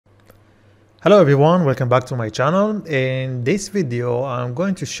Hello everyone, welcome back to my channel. In this video, I'm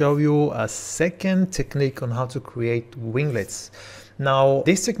going to show you a second technique on how to create winglets. Now,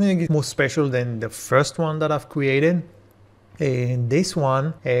 this technique is more special than the first one that I've created. In this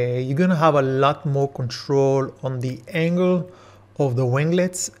one, you're gonna have a lot more control on the angle of the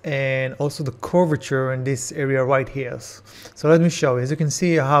winglets and also the curvature in this area right here. So let me show you. As you can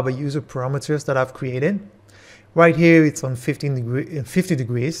see, I have a user parameters that I've created. Right here, it's on 50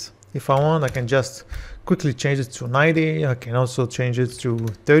 degrees. If I want, I can just quickly change it to 90. I can also change it to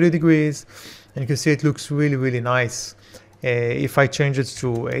 30 degrees. And you can see it looks really, really nice. If I change it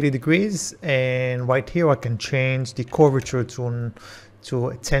to 80 degrees, and right here, I can change the curvature to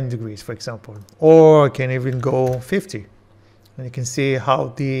 10 degrees, for example. Or I can even go 50. And you can see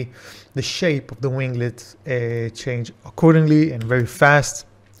how the shape of the winglet change accordingly and very fast.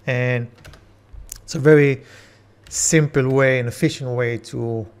 And it's a very simple way and efficient way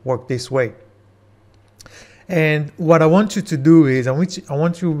to work this way. And what I want you to do is I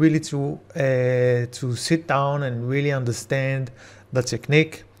want you really to sit down and really understand the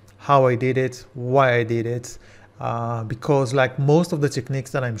technique, how I did it, why I did it, because like most of the techniques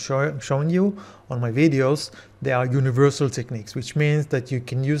that I'm showing you on my videos, they are universal techniques, which means that you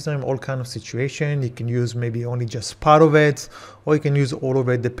can use them in all kind of situation. You can use maybe only just part of it, or you can use all of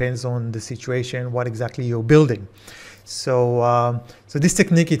it, depends on the situation, what exactly you're building. So this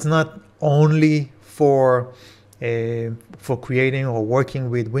technique is not only for creating or working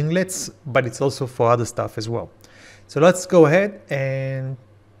with winglets, but it's also for other stuff as well. So let's go ahead and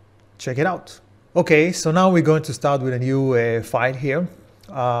check it out. Okay, so now we're going to start with a new file here.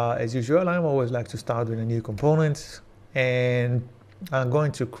 As usual, I always like to start with a new component, and I'm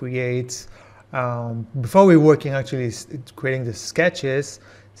going to create, before we're working actually creating the sketches,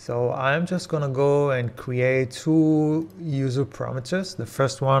 so I'm just gonna go and create two user parameters. The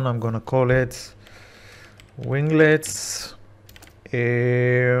first one, I'm gonna call it winglets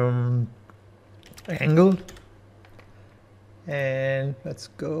angle. And let's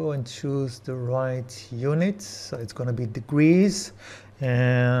go and choose the right unit. So it's going to be degrees,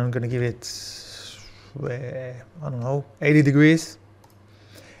 and I'm going to give it, I don't know, 80 degrees.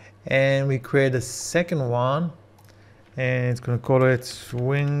 And we create a second one, and it's going to call it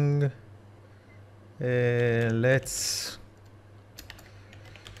let's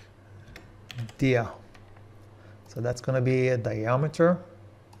dia. So that's going to be a diameter.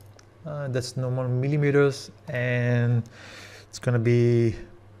 That's normal millimeters, and it's going to be,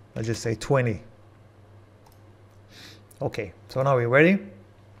 let's just say 20. Okay, so now we're ready.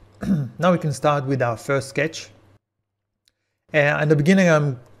 Now we can start with our first sketch. And at the beginning,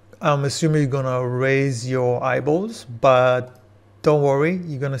 I'm assuming you're going to raise your eyeballs, but don't worry,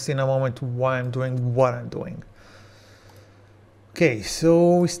 you're going to see in a moment why I'm doing what I'm doing. Okay,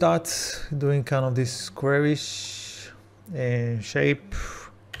 so we start doing kind of this squarish shape,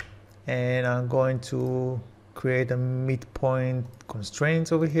 and I'm going to create a midpoint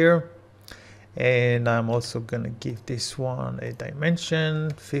constraints over here, and I'm also going to give this one a dimension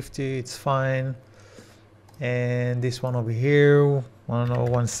 50. It's fine. And this one over here, I don't know,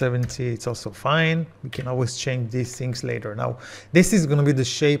 170, it's also fine. We can always change these things later. Now this is going to be the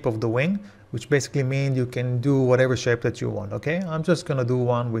shape of the wing, which basically means you can do whatever shape that you want. Okay, I'm just going to do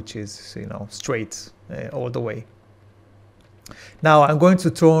one which is, you know, straight all the way. Now I'm going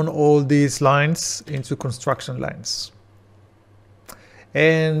to turn all these lines into construction lines.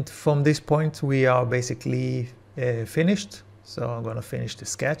 And from this point, we are basically finished. So I'm going to finish the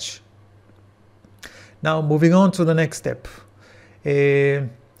sketch. Now moving on to the next step.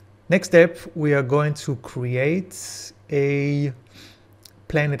 Next step, we are going to create a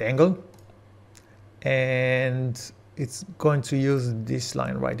planet angle. And it's going to use this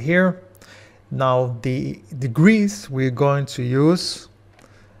line right here. Now the degrees, we're going to use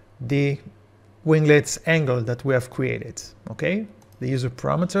the winglets angle that we have created, okay? The user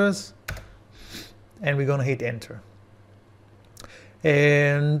parameters, and we're gonna hit enter.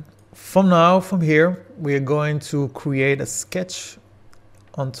 And from here, we're going to create a sketch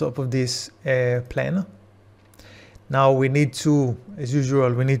on top of this plane. Now we need to, as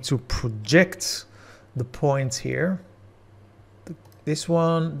usual, we need to project the points here. This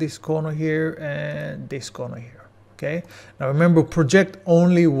one, this corner here, and this corner here. Okay, now remember, project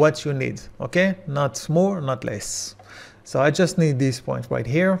only what you need. Okay, not more, not less. So I just need this point right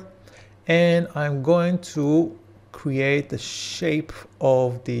here, and I'm going to create the shape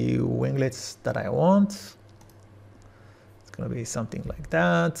of the winglets that I want. It's going to be something like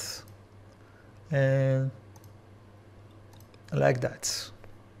that, and like that.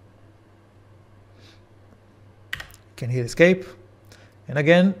 You can hit escape. And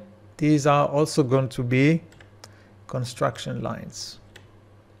again, these are also going to be construction lines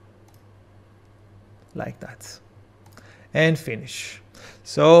like that, and finish.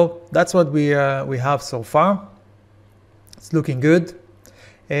 So that's what we have so far. It's looking good,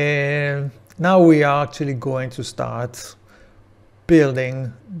 and now we are actually going to start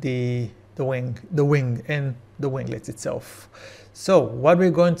building the wing and the winglet itself. So what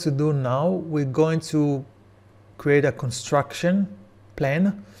we're going to do now, we're going to create a construction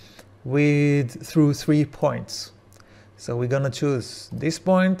plan through 3 points. So we're going to choose this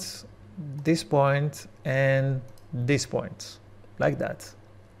point, and this point, like that.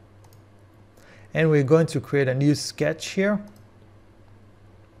 And we're going to create a new sketch here.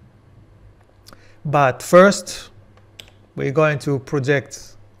 But first, we're going to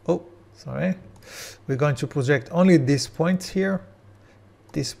project, we're going to project only this point here,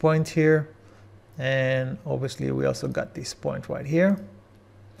 and obviously we also got this point right here.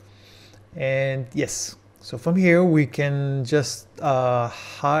 And yes, so from here we can just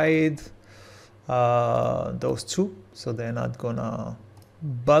hide those two, so they're not gonna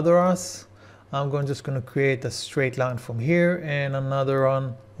bother us. I'm just gonna create a straight line from here and another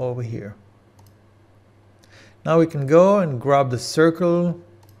one over here. Now we can go and grab the circle.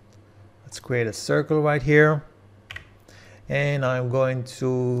 Let's create a circle right here. And I'm going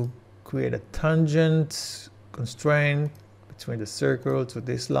to create a tangent constraint between the circle to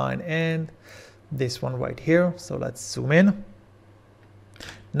this line and this one right here. So let's zoom in.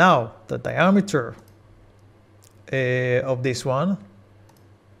 Now the diameter of this one,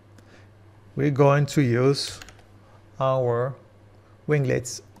 we're going to use our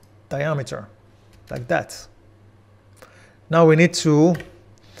winglets diameter like that. Now we need to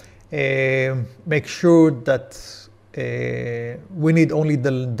make sure that we need only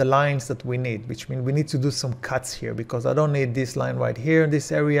the lines that we need, which means we need to do some cuts here, because I don't need this line right here in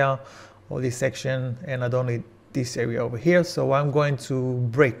this area or this section, and I don't need this area over here. So I'm going to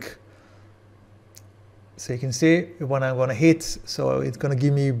break. So you can see when I'm going to hit, so it's going to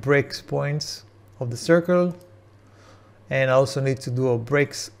give me breaks points of the circle, and I also need to do a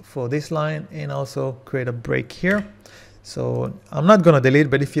breaks for this line and also create a break here. So I'm not going to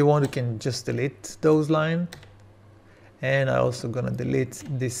delete, but if you want, you can just delete those lines. And I'm also going to delete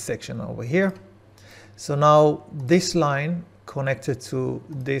this section over here. So now this line connected to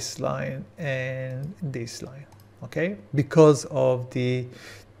this line and this line, okay? Because of the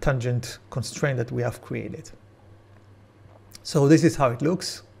tangent constraint that we have created. So this is how it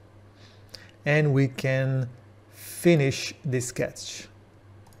looks. And we can finish this sketch.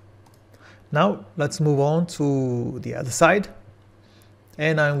 Now let's move on to the other side,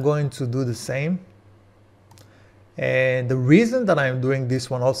 and I'm going to do the same. And the reason that I'm doing this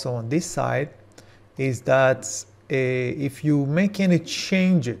one also on this side is that if you make any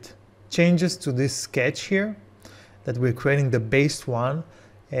changes to this sketch here, that we're creating the base one,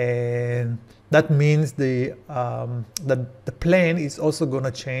 and that means that the plane is also going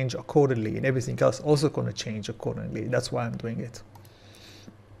to change accordingly, and everything else also going to change accordingly. That's why I'm doing it.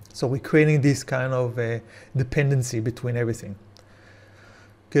 So we're creating this kind of dependency between everything.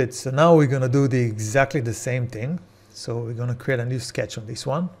 Good, so now we're going to do exactly the same thing. So we're going to create a new sketch on this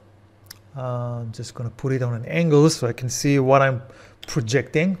one. I'm just going to put it on an angle so I can see what I'm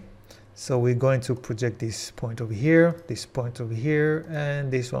projecting. So we're going to project this point over here, this point over here,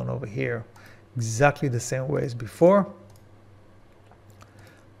 and this one over here. Exactly the same way as before.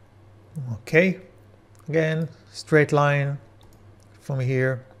 Okay, again, straight line from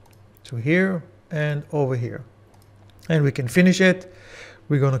here to here and over here. And we can finish it.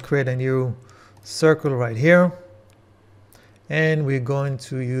 We're going to create a new circle right here. And we're going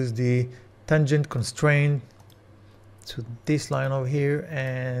to use the tangent constraint to this line over here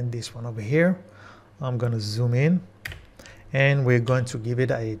and this one over here. I'm going to zoom in, and we're going to give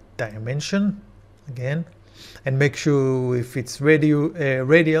it a dimension again, and make sure if it's radius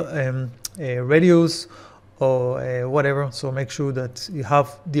or whatever. So make sure that you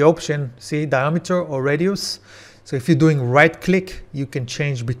have the option, see, diameter or radius. So if you're doing right click, you can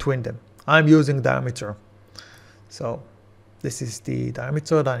change between them. I'm using diameter. So this is the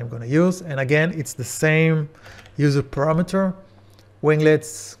diameter that I'm going to use. And again, it's the same user parameter,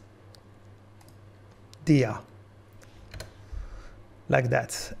 winglets dia, like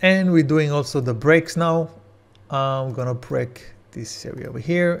that. And we're doing also the breaks now. I'm going to break this area over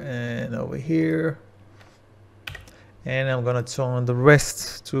here and over here. And I'm going to turn the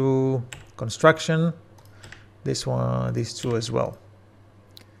rest to construction. This one, these two as well.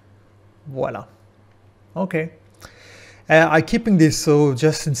 Voila. Okay. I'm keeping this so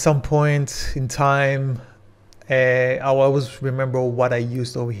just in some point in time I always remember what I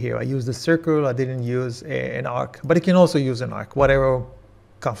used over here. I used the circle, I didn't use an arc, but you can also use an arc, whatever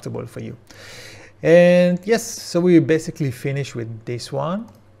comfortable for you. And yes, so we basically finished with this one.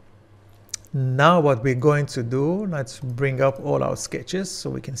 Now what we're going to do, let's bring up all our sketches so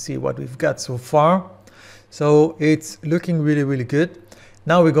we can see what we've got so far. So it's looking really, really good.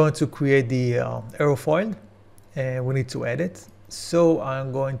 Now we're going to create the airfoil, and we need to edit. So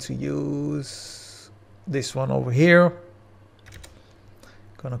I'm going to use this one over here.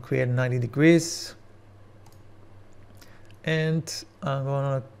 Gonna create 90 degrees. And I'm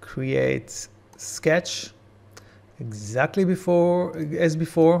gonna create sketch exactly as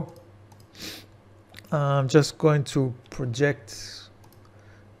before. I'm just going to project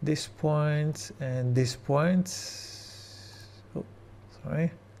this point and this point. Oh,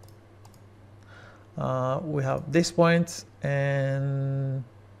 sorry. We have this point and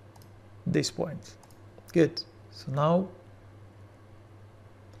this point. Good. So now,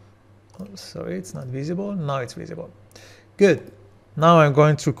 oh, sorry, it's not visible. Now it's visible. Good. Now I'm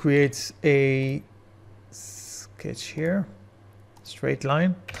going to create a sketch here, straight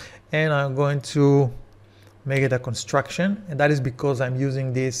line, and I'm going to make it a construction, and that is because I'm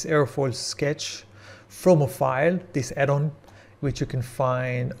using this airfoil sketch from a file, this add-on, which you can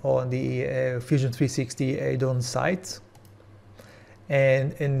find on the Fusion 360 add-on site.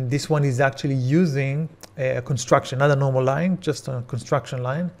 And this one is actually using a construction, not a normal line, just a construction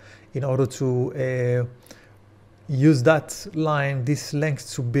line, in order to use that line, this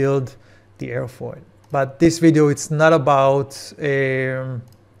length, to build the airfoil. But this video, it's not about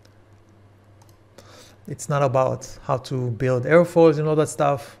how to build airfoils and all that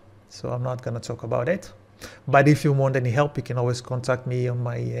stuff, so I'm not going to talk about it. But if you want any help, you can always contact me on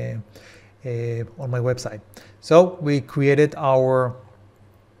my website. So we created our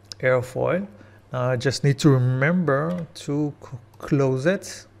airfoil. Now I just need to remember to close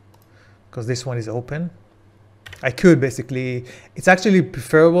it, because this one is open. I could basically, it's actually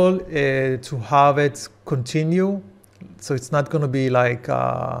preferable to have it continue, so it's not going to be like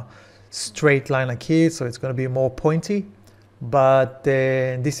a straight line like here, so it's going to be more pointy. But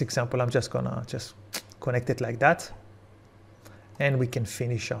in this example, I'm just gonna connect it like that, and we can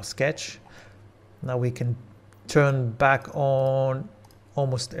finish our sketch. Now we can turn back on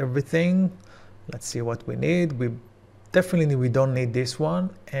almost everything. Let's see what we need. We don't need this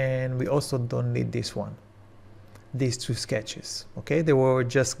one, and we also don't need this one. These two sketches, okay, they were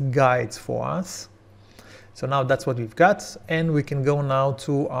just guides for us. So now that's what we've got, and we can go now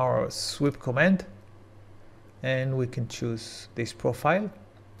to our sweep command, and we can choose this profile,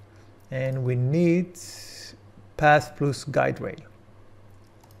 and we need path plus guide rail.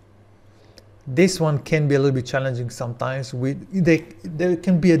 This one can be a little bit challenging sometimes. There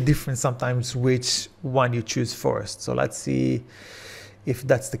can be a difference sometimes which one you choose first. So let's see if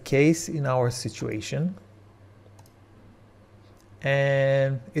that's the case in our situation.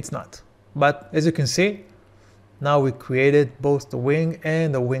 And it's not. But as you can see, now we created both the wing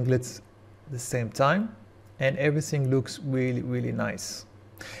and the winglets at the same time, and everything looks really, really nice.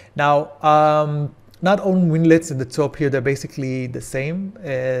 Now, not all winglets at the top here, they're basically the same.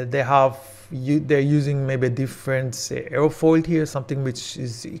 They're using maybe a different airfoil here, something which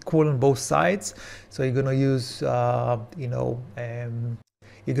is equal on both sides. So you're gonna use, you're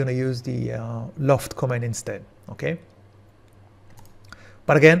gonna use the loft command instead, okay?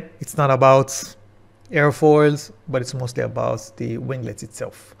 But again, it's not about airfoils, but it's mostly about the winglets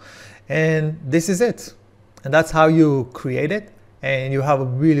itself. And this is it. And that's how you create it. And you have a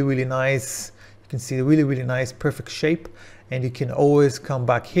really, really nice, you can see a really, really nice, perfect shape. And you can always come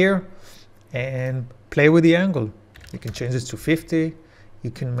back here and play with the angle. You can change this to 50.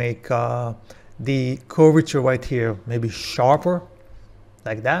 You can make the curvature right here maybe sharper,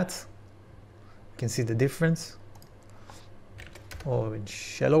 like that. You can see the difference. Or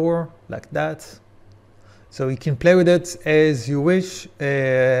shallower, like that. So you can play with it as you wish,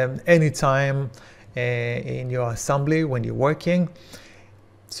 anytime in your assembly when you're working.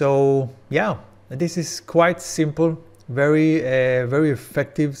 So yeah, this is quite simple, very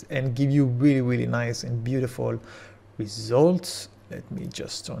effective, and give you really, really nice and beautiful results. Let me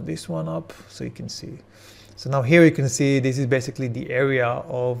just turn this one up so you can see. So now here you can see this is basically the area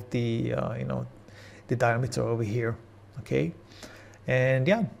of the the diameter over here, okay? And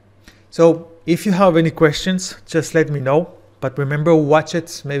yeah, so if you have any questions, just let me know. But remember, watch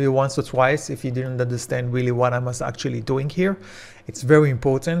it maybe once or twice if you didn't understand really what I was actually doing here. It's very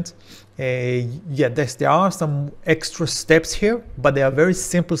important. Yeah, there are some extra steps here, but they are very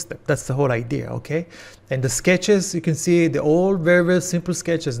simple steps. That's the whole idea, okay? And the sketches, you can see they're all very, very simple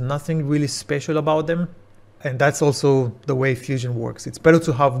sketches, nothing really special about them. And that's also the way Fusion works. It's better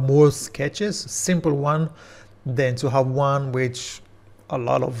to have more sketches, simple one, than to have one which a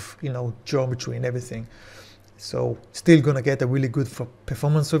lot of, geometry and everything. So still gonna get a really good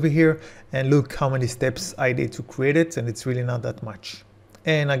performance over here. And look how many steps I did to create it, and it's really not that much.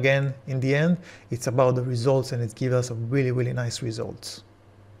 And again, in the end, it's about the results, and it gives us a really, really nice results.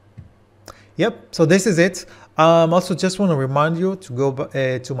 Yep, so this is it. Also just want to remind you to go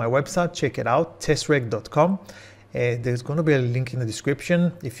to my website, check it out, testreg.com. There's going to be a link in the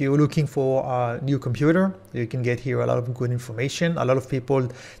description. If you're looking for a new computer, you can get here a lot of good information. A lot of people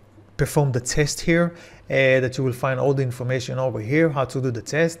perform the test here, that you will find all the information over here, how to do the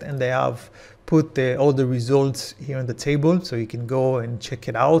test, and they have put all the results here in the table, so you can go and check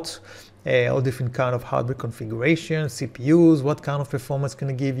it out. All different kind of hardware configuration, CPUs, what kind of performance can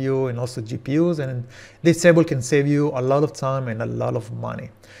it give you, and also GPUs. And this table can save you a lot of time and a lot of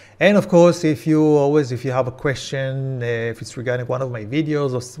money. And of course, if you have a question, if it's regarding one of my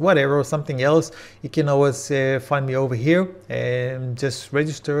videos or whatever, or something else, you can always find me over here and just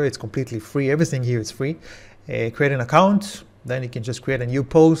register. It's completely free. Everything here is free. Create an account, then you can just create a new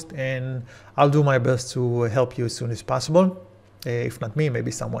post, and I'll do my best to help you as soon as possible. If not me,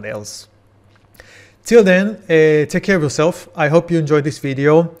 maybe someone else. Till then, take care of yourself. I hope you enjoyed this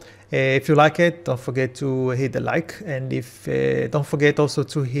video. If you like it, don't forget to hit the like, and don't forget also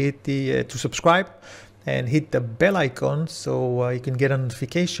to hit to subscribe and hit the bell icon, so you can get a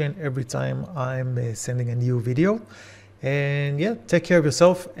notification every time I'm sending a new video. And yeah, take care of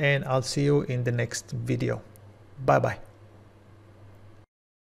yourself, and I'll see you in the next video. Bye bye.